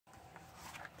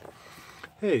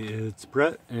Hey, it's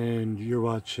Brett, and you're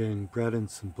watching Brett and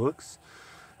Some Books,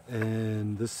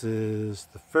 and this is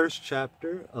the first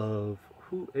chapter of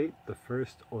Who Ate the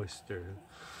First Oyster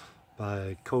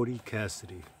by Cody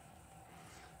Cassidy.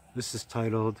 This is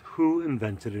titled Who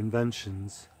Invented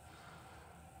Inventions.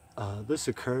 This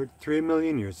occurred 3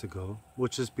 million years ago,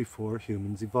 which is before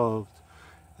humans evolved,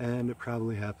 and it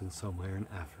probably happened somewhere in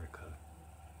Africa.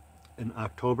 In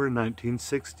October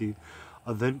 1960,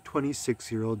 a then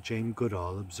 26-year-old Jane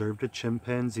Goodall observed a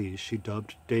chimpanzee she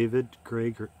dubbed David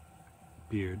Greybeard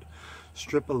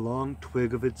strip a long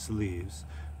twig of its leaves,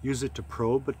 use it to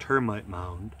probe a termite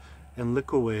mound, and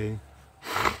lick away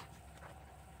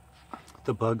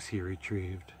the bugs he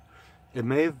retrieved. It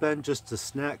may have been just a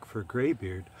snack for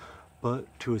Greybeard, but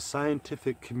to a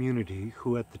scientific community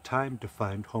who at the time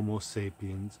defined Homo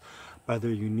sapiens by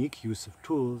their unique use of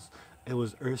tools, it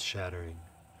was earth-shattering.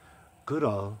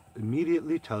 Goodall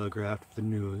immediately telegraphed the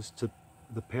news to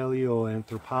the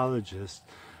paleoanthropologist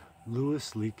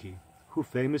Louis Leakey, who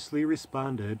famously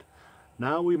responded,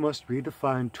 "Now we must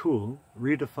redefine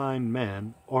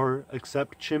man, or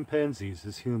accept chimpanzees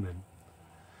as human."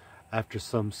 After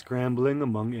some scrambling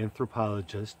among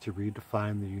anthropologists to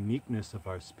redefine the uniqueness of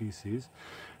our species,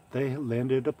 they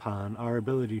landed upon our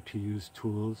ability to use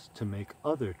tools to make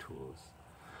other tools.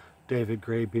 David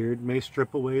Greybeard may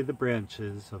strip away the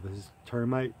branches of his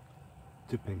termite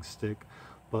dipping stick,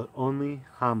 but only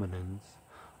hominins,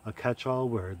 a catch-all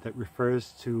word that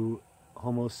refers to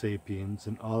Homo sapiens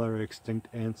and all our extinct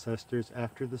ancestors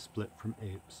after the split from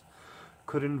apes,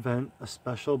 could invent a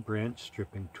special branch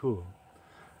stripping tool.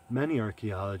 Many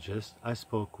archaeologists I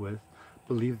spoke with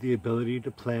believe the ability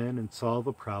to plan and solve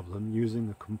a problem using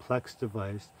a complex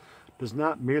device does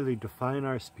not merely define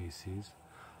our species,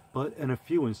 but in a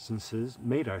few instances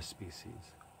made our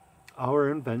species. Our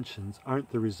inventions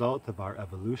aren't the result of our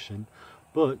evolution,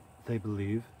 but, they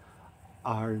believe,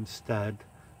 are instead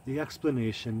the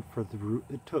explanation for the route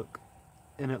it took.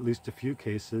 In at least a few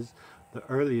cases, the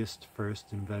earliest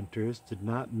first inventors did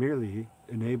not merely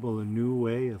enable a new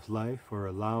way of life or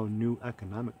allow new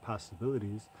economic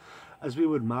possibilities, as we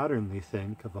would modernly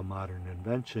think of a modern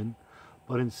invention,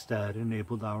 but instead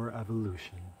enabled our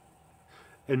evolution.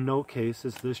 In no case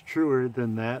is this truer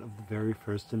than that of the very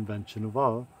first invention of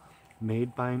all,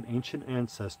 made by an ancient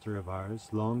ancestor of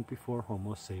ours long before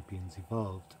Homo sapiens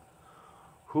evolved.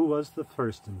 Who was the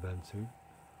first inventor?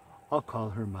 I'll call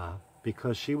her Ma,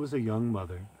 because she was a young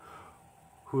mother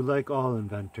who, like all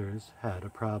inventors, had a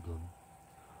problem.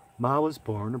 Ma was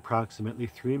born approximately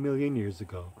 3 million years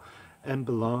ago and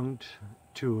belonged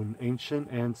to an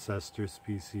ancient ancestor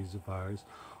species of ours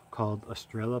called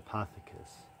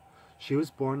Australopithecus. She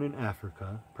was born in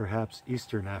Africa, perhaps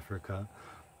Eastern Africa,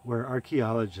 where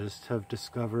archaeologists have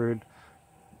discovered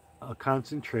a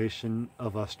concentration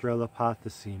of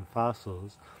Australopithecine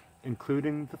fossils,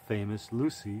 including the famous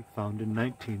Lucy found in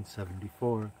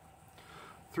 1974.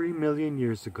 3 million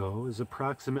years ago is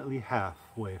approximately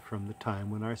halfway from the time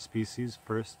when our species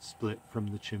first split from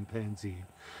the chimpanzee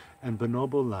and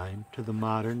bonobo line to the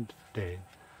modern day,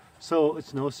 so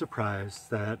it's no surprise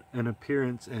that in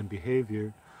appearance and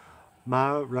behavior,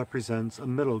 Ma represents a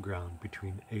middle ground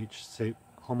between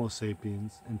Homo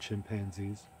sapiens and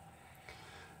chimpanzees.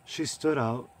 She stood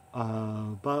out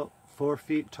about 4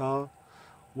 feet tall,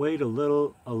 weighed a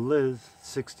lithe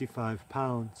 65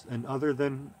 pounds, and other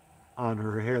than on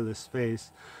her hairless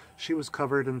face, she was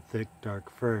covered in thick,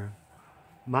 dark fur.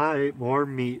 Ma ate more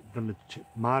meat than a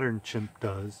modern chimp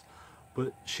does,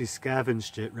 but she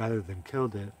scavenged it rather than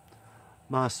killed it.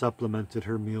 Ma supplemented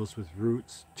her meals with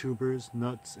roots, tubers,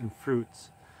 nuts, and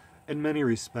fruits. In many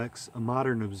respects, a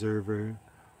modern observer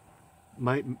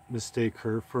might mistake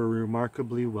her for a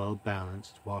remarkably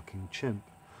well-balanced walking chimp,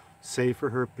 save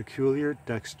for her peculiar,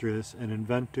 dexterous, and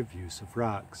inventive use of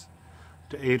rocks.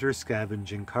 To aid her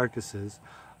scavenging carcasses,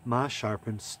 Ma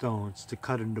sharpened stones to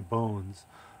cut into bones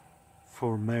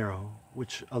for marrow,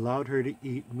 which allowed her to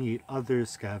eat meat other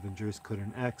scavengers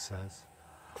couldn't access.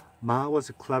 Ma was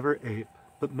a clever ape,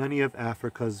 but to many of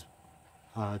Africa's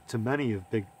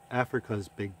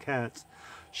big cats,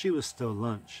 she was still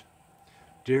lunch.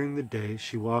 During the day,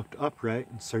 she walked upright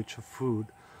in search of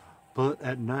food, but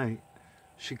at night,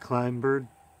 she clambered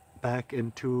back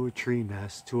into a tree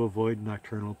nest to avoid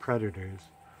nocturnal predators.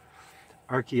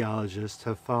 Archaeologists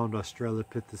have found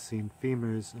Australopithecine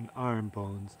femurs and arm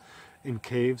bones in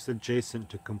caves adjacent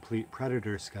to complete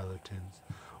predator skeletons,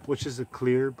 which is a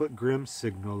clear but grim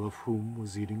signal of whom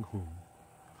was eating whom.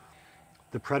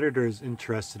 The predators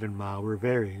interested in Ma were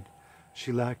varied.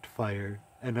 She lacked fire,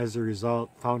 and as a result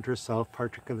found herself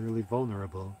particularly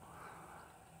vulnerable.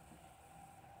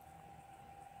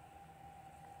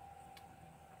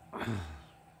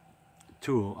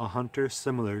 to a hunter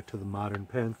similar to the modern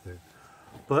panther.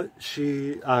 But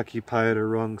she occupied a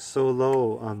rung so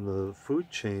low on the food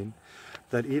chain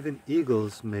that even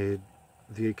eagles made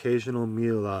the occasional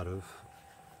meal out of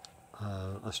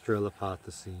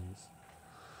Australopithecines.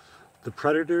 The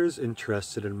predators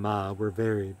interested in Ma were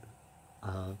varied.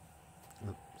 Uh,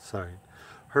 sorry.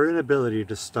 Her inability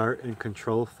to start and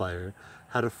control fire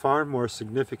had a far more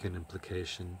significant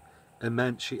implication. It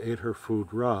meant she ate her food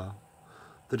raw.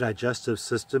 The digestive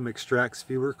system extracts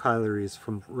fewer calories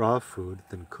from raw food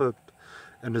than cooked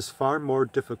and is far more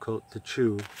difficult to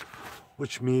chew,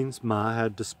 which means Ma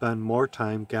had to spend more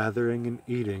time gathering and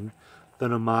eating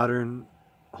than a modern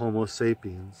Homo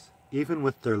sapiens. Even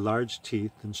with their large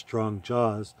teeth and strong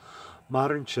jaws,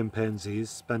 modern chimpanzees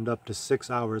spend up to 6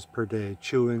 hours per day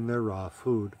chewing their raw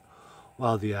food,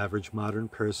 while the average modern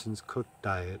person's cooked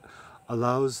diet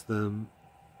allows them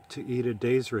to eat a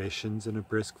day's rations in a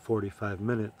brisk 45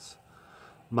 minutes.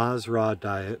 Ma's raw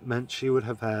diet meant she would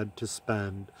have had to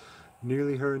spend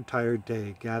nearly her entire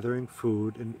day gathering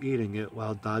food and eating it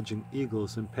while dodging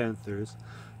eagles and panthers,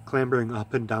 clambering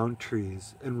up and down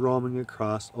trees, and roaming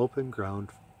across open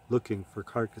ground looking for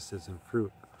carcasses and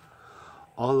fruit,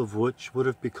 all of which would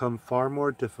have become far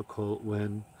more difficult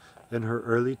when, in her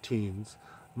early teens,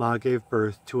 Ma gave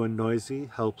birth to a noisy,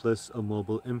 helpless,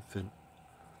 immobile infant.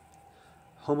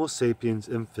 Homo sapiens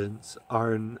infants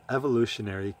are an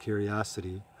evolutionary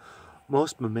curiosity.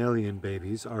 Most mammalian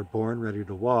babies are born ready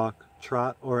to walk,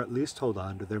 trot, or at least hold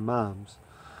on to their moms.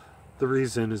 The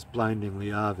reason is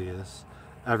blindingly obvious.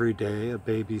 Every day a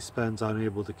baby spends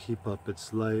unable to keep up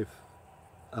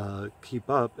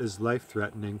is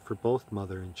life-threatening for both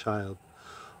mother and child.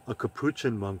 A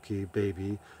capuchin monkey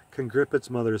baby can grip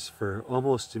its mother's fur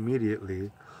almost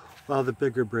immediately, while the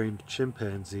bigger-brained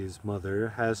chimpanzee's mother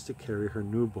has to carry her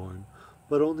newborn,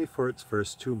 but only for its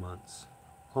first 2 months.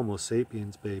 Homo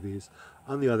sapiens babies,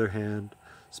 on the other hand,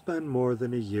 spend more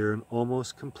than a year in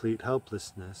almost complete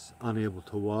helplessness, unable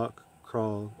to walk,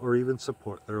 crawl, or even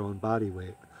support their own body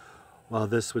weight. While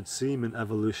this would seem an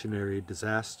evolutionary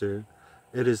disaster,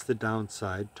 it is the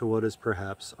downside to what is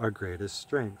perhaps our greatest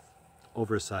strength: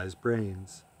 oversized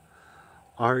brains.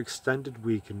 Our extended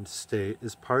weakened state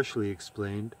is partially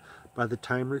explained by the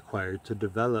time required to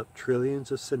develop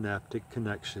trillions of synaptic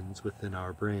connections within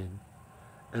our brain.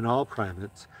 In all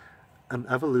primates, an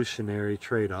evolutionary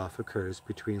trade-off occurs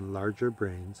between larger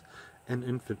brains and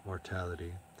infant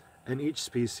mortality, and each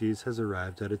species has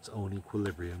arrived at its own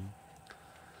equilibrium.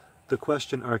 The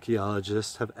question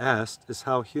archaeologists have asked is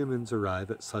how humans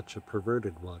arrive at such a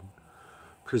perverted one.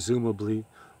 Presumably,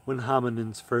 when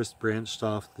hominins first branched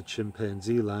off the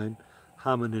chimpanzee line,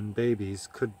 hominin babies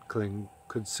could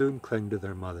soon cling to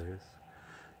their mothers.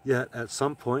 Yet, at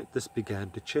some point, this began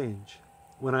to change.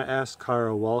 When I asked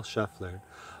Kara Wall-Scheffler,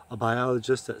 a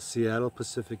biologist at Seattle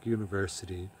Pacific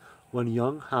University, when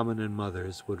young hominin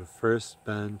mothers would have first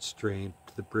been strained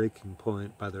to the breaking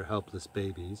point by their helpless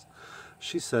babies,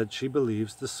 she said she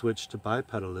believes the switch to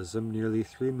bipedalism nearly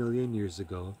 3 million years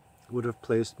ago would have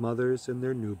placed mothers and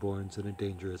their newborns in a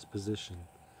dangerous position.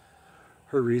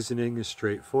 Her reasoning is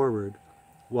straightforward.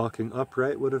 Walking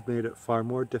upright would have made it far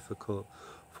more difficult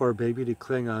for a baby to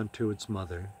cling on to its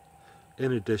mother.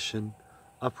 In addition,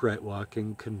 upright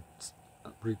walking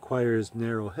requires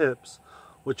narrow hips,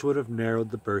 which would have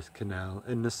narrowed the birth canal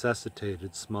and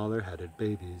necessitated smaller-headed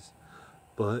babies.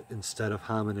 But instead of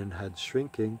hominin heads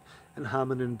shrinking and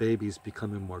hominin babies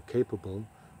becoming more capable,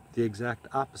 the exact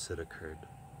opposite occurred.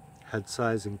 Head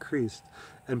size increased,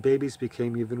 and babies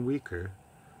became even weaker.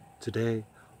 Today,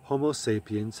 Homo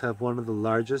sapiens have one of the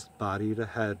largest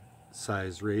body-to-head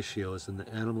size ratios in the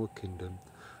animal kingdom,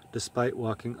 despite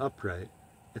walking upright.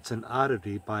 It's an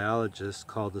oddity biologists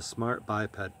call the smart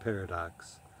biped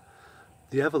paradox.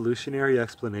 The evolutionary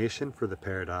explanation for the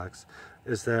paradox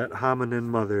is that hominin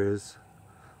mothers,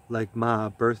 like Ma,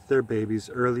 birthed their babies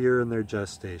earlier in their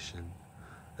gestation.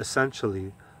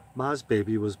 Essentially, Ma's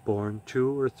baby was born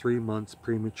 2 or 3 months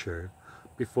premature,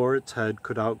 before its head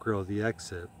could outgrow the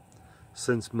exit.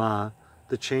 Since Ma,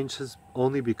 the change has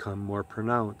only become more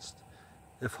pronounced.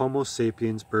 If Homo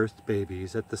sapiens birthed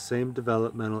babies at the same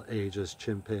developmental age as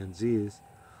chimpanzees,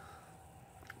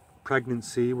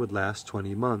 pregnancy would last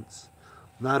 20 months.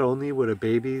 Not only would a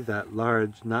baby that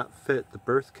large not fit the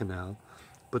birth canal,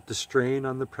 but the strain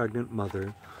on the pregnant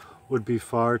mother would be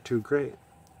far too great.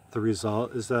 The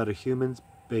result is that a human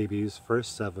baby's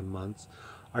first 7 months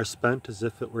are spent as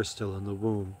if it were still in the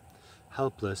womb,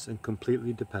 helpless and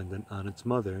completely dependent on its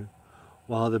mother,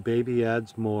 while the baby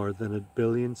adds more than 1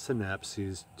 billion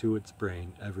synapses to its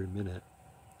brain every minute.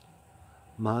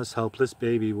 Ma's helpless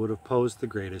baby would have posed the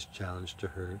greatest challenge to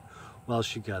her while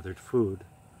she gathered food.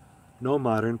 No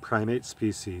modern primate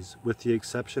species, with the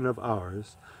exception of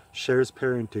ours, shares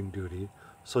parenting duty,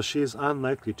 so she is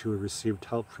unlikely to have received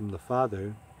help from the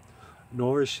father,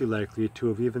 nor is she likely to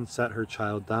have even set her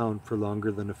child down for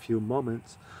longer than a few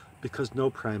moments, because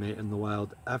no primate in the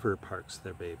wild ever parks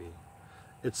their baby.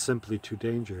 It's simply too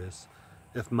dangerous.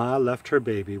 If Ma left her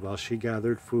baby while she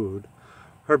gathered food,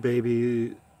 her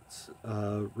baby's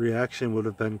reaction would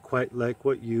have been quite like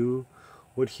what you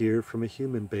would hear from a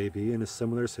human baby in a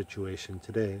similar situation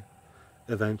today.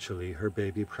 Eventually, her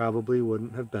baby probably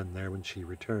wouldn't have been there when she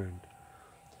returned.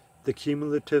 The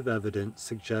cumulative evidence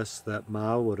suggests that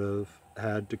Ma would have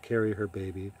had to carry her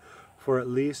baby for at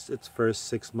least its first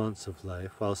 6 months of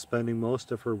life while spending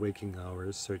most of her waking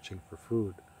hours searching for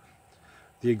food.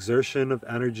 The exertion of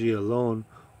energy alone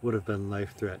would have been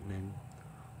life-threatening.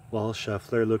 Walt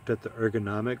Scheffler looked at the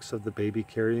ergonomics of the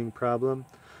baby-carrying problem,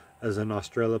 as an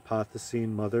Australopithecine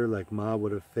mother like Ma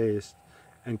would have faced,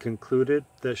 and concluded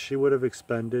that she would have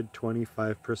expended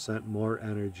 25% more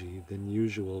energy than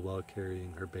usual while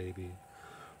carrying her baby,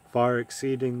 far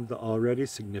exceeding the already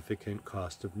significant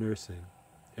cost of nursing.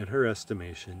 In her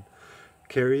estimation,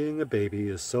 carrying a baby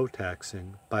is so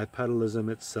taxing,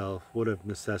 bipedalism itself would have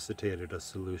necessitated a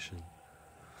solution.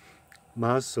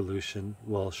 Ma's solution,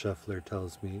 Walt Scheffler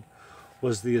tells me,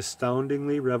 was the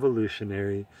astoundingly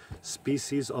revolutionary,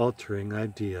 species-altering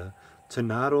idea to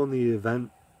not only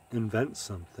invent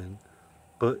something,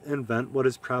 but invent what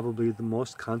is probably the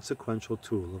most consequential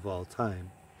tool of all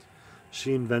time.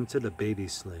 She invented a baby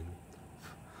sling.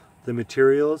 The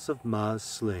materials of Ma's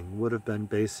sling would have been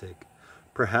basic,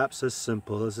 perhaps as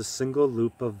simple as a single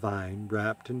loop of vine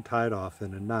wrapped and tied off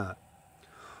in a knot.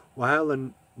 While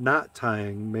a knot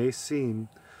tying may seem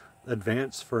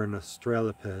advanced for an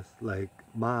Australopith like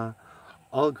Ma,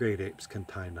 all great apes can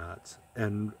tie knots,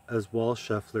 and as Walt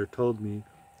Scheffler told me,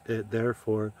 it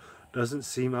therefore doesn't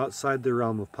seem outside the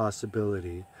realm of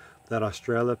possibility that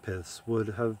Australopiths would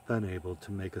have been able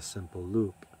to make a simple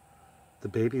loop. The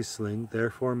baby sling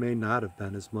therefore may not have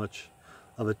been as much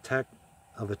of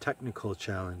a technical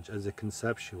challenge as a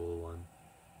conceptual one.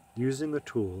 Using a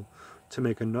tool to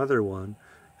make another one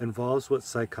involves what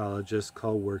psychologists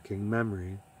call working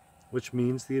memory, which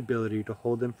means the ability to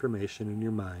hold information in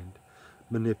your mind,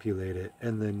 manipulate it,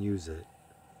 and then use it.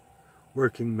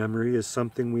 Working memory is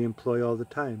something we employ all the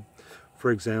time.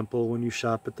 For example, when you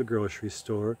shop at the grocery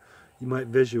store, you might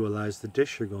visualize the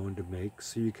dish you're going to make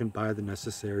so you can buy the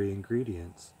necessary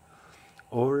ingredients.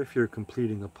 Or if you're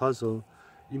completing a puzzle,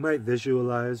 you might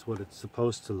visualize what it's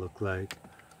supposed to look like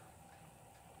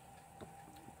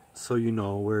so you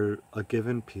know where a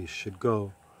given piece should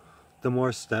go. The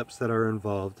more steps that are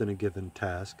involved in a given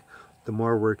task, the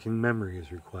more working memory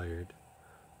is required.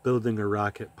 Building a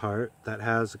rocket part that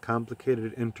has a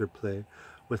complicated interplay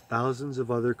with thousands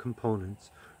of other components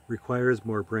requires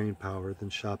more brain power than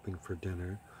shopping for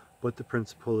dinner, but the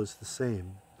principle is the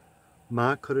same.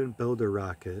 Ma couldn't build a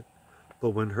rocket,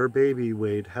 but when her baby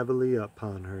weighed heavily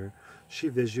upon her, she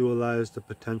visualized a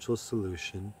potential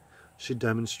solution. She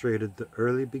demonstrated the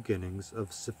early beginnings of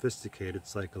a sophisticated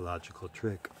psychological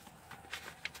trick.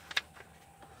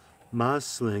 Ma's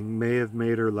sling may have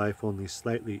made her life only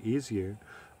slightly easier,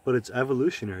 but its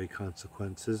evolutionary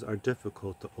consequences are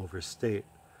difficult to overstate.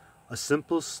 A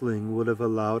simple sling would have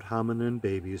allowed hominin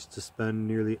babies to spend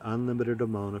nearly unlimited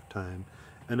amount of time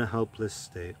in a helpless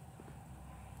state,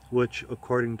 which,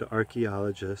 according to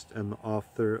archaeologist and the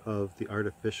author of The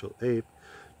Artificial Ape,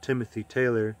 Timothy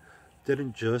Taylor,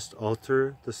 didn't just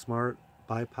alter the smart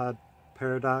biped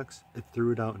paradox, it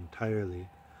threw it out entirely.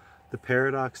 The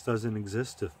paradox doesn't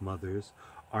exist if mothers,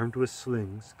 armed with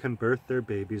slings, can birth their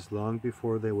babies long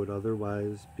before they would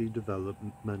otherwise be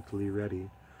developmentally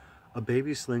ready. A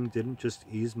baby sling didn't just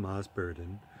ease Ma's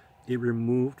burden, it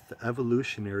removed the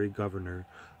evolutionary governor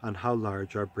on how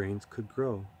large our brains could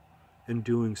grow. In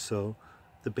doing so,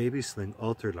 the baby sling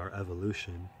altered our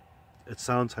evolution. It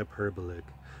sounds hyperbolic.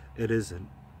 It isn't.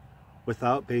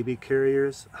 Without baby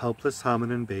carriers, helpless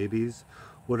hominin babies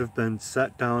would have been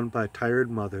set down by tired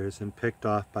mothers and picked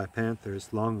off by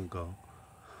panthers long ago.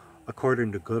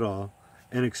 According to Goodall,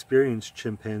 inexperienced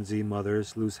chimpanzee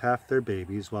mothers lose half their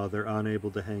babies while they're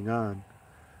unable to hang on,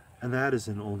 and that is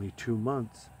in only 2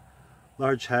 months.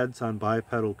 Large heads on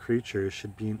bipedal creatures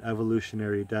should be an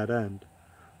evolutionary dead end.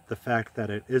 The fact that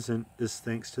it isn't is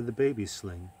thanks to the baby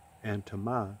sling, and to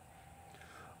Ma.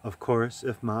 Of course,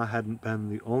 if Ma hadn't been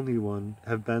the only one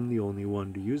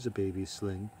to use a baby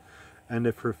sling, and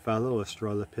if her fellow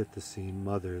Australopithecine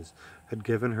mothers had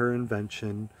given her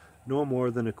invention no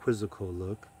more than a quizzical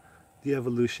look, the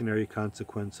evolutionary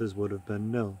consequences would have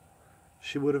been nil.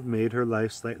 She would have made her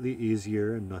life slightly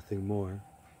easier and nothing more.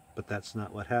 But that's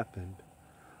not what happened.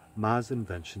 Ma's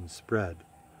invention spread.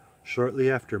 Shortly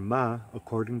after Ma,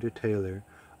 according to Taylor,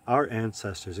 our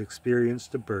ancestors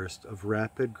experienced a burst of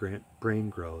rapid brain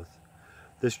growth.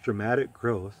 This dramatic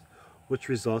growth, which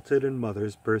resulted in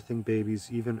mothers birthing babies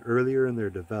even earlier in their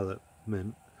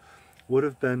development, would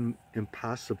have been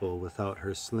impossible without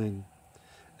her sling.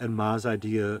 And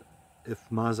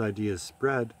if Ma's idea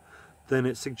spread, then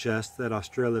it suggests that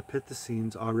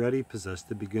Australopithecines already possessed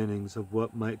the beginnings of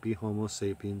what might be Homo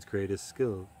sapiens' greatest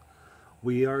skill.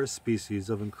 We are a species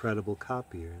of incredible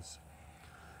copiers.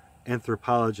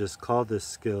 Anthropologists call this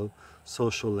skill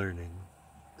social learning.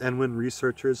 And when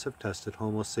researchers have tested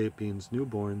Homo sapiens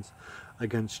newborns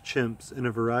against chimps in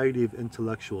a variety of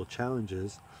intellectual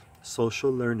challenges,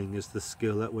 social learning is the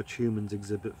skill at which humans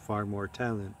exhibit far more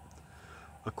talent.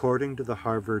 According to the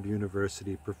Harvard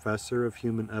University professor of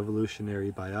human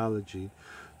evolutionary biology,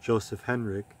 Joseph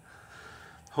Henrich,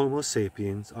 Homo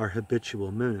sapiens are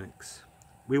habitual mimics.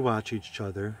 We watch each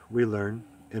other, we learn,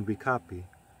 and we copy.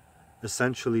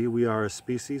 Essentially, we are a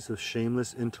species of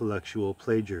shameless intellectual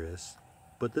plagiarists,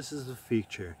 but this is a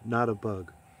feature, not a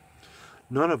bug.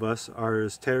 None of us are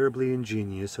as terribly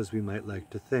ingenious as we might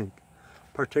like to think,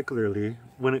 particularly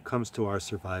when it comes to our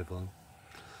survival.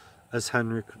 As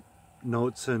Henrich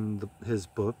notes in his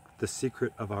book, The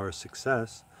Secret of Our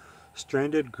Success,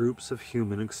 stranded groups of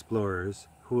human explorers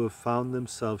who have found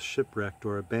themselves shipwrecked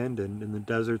or abandoned in the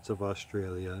deserts of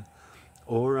Australia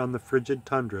or on the frigid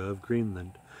tundra of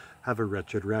Greenland have a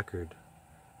wretched record.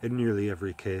 In nearly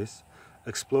every case,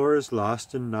 explorers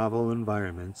lost in novel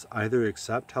environments either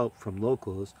accept help from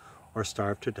locals or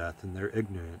starve to death in their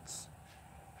ignorance.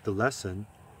 The lesson,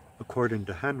 according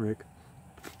to Henrich,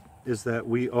 is that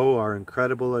we owe our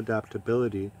incredible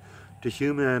adaptability to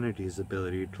humanity's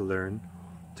ability to learn,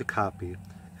 to copy,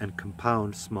 and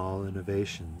compound small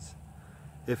innovations.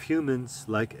 If humans,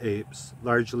 like apes,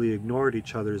 largely ignored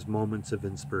each other's moments of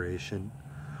inspiration,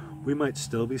 we might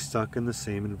still be stuck in the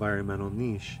same environmental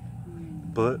niche.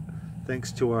 But,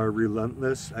 thanks to our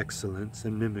relentless excellence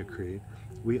in mimicry,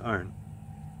 we aren't.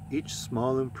 Each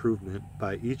small improvement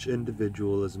by each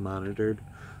individual is monitored,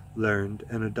 learned,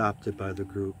 and adopted by the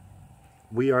group.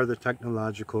 We are the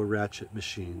technological ratchet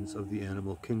machines of the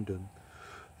animal kingdom.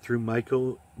 Through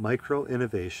micro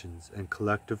innovations and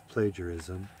collective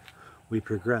plagiarism, we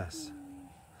progress.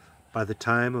 By the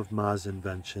time of Ma's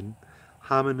invention,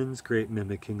 hominin's great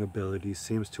mimicking ability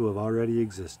seems to have already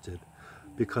existed,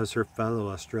 because her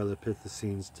fellow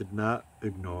Australopithecines did not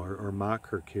ignore or mock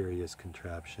her curious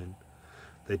contraption.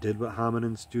 They did what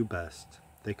hominins do best.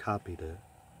 They copied it.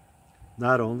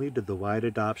 Not only did the wide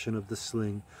adoption of the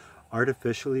sling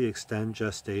artificially extend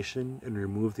gestation and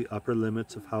remove the upper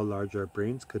limits of how large our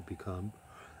brains could become,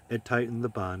 it tightened the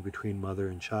bond between mother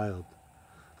and child.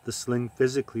 The sling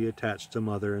physically attached to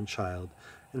mother and child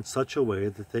in such a way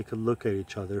that they could look at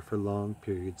each other for long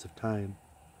periods of time.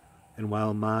 And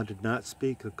while Ma did not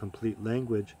speak a complete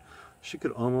language, she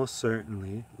could almost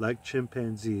certainly, like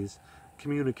chimpanzees,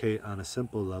 communicate on a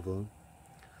simple level.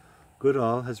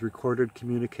 Goodall has recorded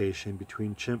communication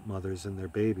between chimp mothers and their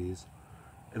babies,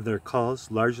 and their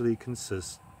calls largely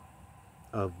consist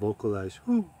of vocalized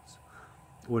whoos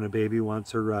when a baby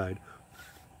wants a ride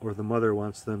or the mother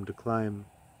wants them to climb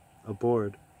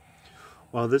aboard.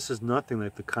 While this is nothing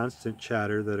like the constant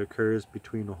chatter that occurs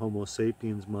between a Homo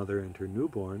sapiens mother and her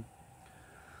newborn,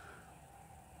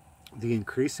 the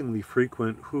increasingly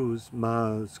frequent whoos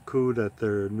Ma's cooed at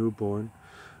their newborn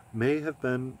may have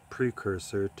been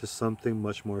precursor to something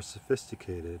much more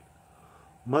sophisticated.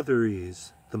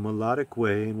 Motherese, the melodic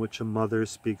way in which a mother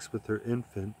speaks with her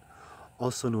infant,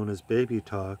 also known as baby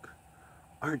talk,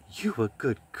 "Aren't you a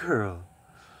good girl?"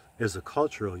 is a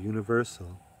cultural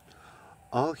universal.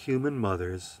 All human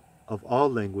mothers of all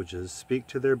languages speak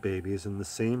to their babies in the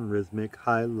same rhythmic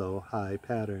high-low-high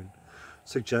pattern,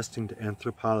 suggesting to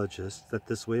anthropologists that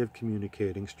this way of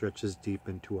communicating stretches deep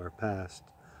into our past.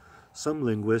 Some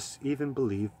linguists even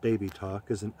believe baby talk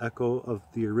is an echo of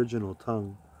the original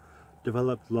tongue,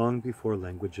 developed long before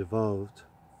language evolved.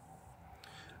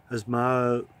 As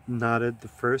Ma knotted the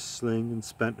first sling and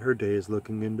spent her days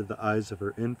looking into the eyes of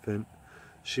her infant,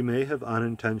 she may have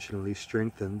unintentionally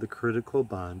strengthened the critical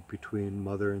bond between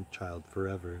mother and child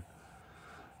forever.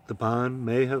 The bond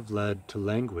may have led to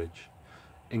language,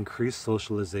 increased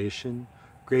socialization,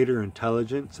 greater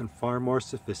intelligence, and far more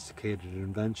sophisticated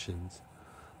inventions.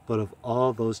 But of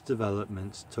all those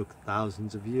developments took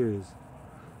thousands of years.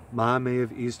 Ma may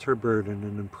have eased her burden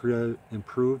and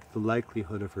improved the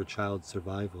likelihood of her child's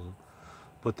survival,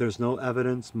 but there's no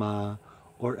evidence Ma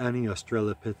or any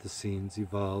Australopithecines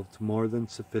evolved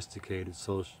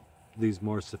these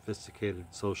more sophisticated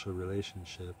social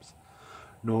relationships,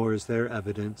 nor is there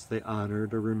evidence they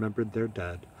honored or remembered their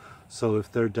dead. So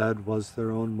if their dead was their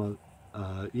own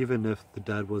even if the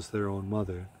dead was their own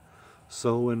mother,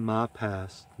 so when Ma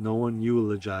passed, no one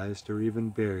eulogized or even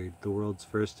buried the world's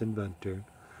first inventor.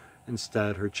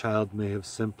 Instead, her child may have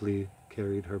simply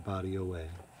carried her body away.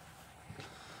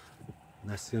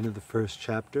 And that's the end of the first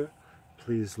chapter.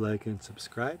 Please like and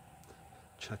subscribe.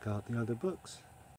 Check out the other books.